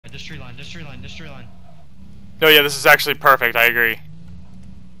tree line, this tree line, this tree line. Oh yeah, this is actually perfect, I agree.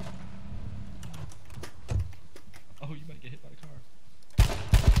 Oh, you might get hit by a car.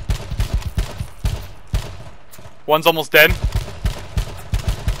 One's almost dead.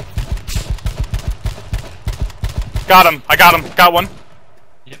 Got him, I got him, got one.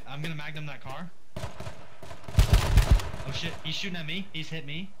 Yep, I'm gonna magnum that car. Oh shit, he's shooting at me, he's hit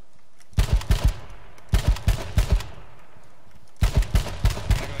me. I'm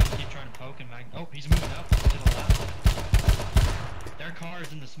gonna go ahead and keep trying to poke and oh, he's moving up to the left. Their car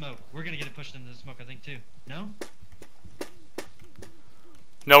is in the smoke. We're gonna get it pushed into the smoke, I think, too. No?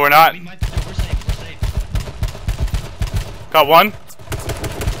 No, we're not. No, we're safe, we're safe. Got one.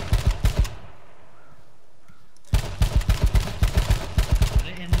 Are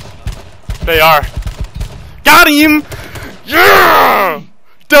they in the smoke? They are. Got him! Yeah!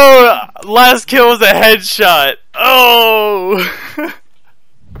 Dude, last kill was a headshot. Oh!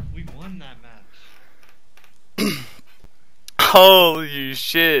 We won that match. Holy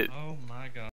shit. Oh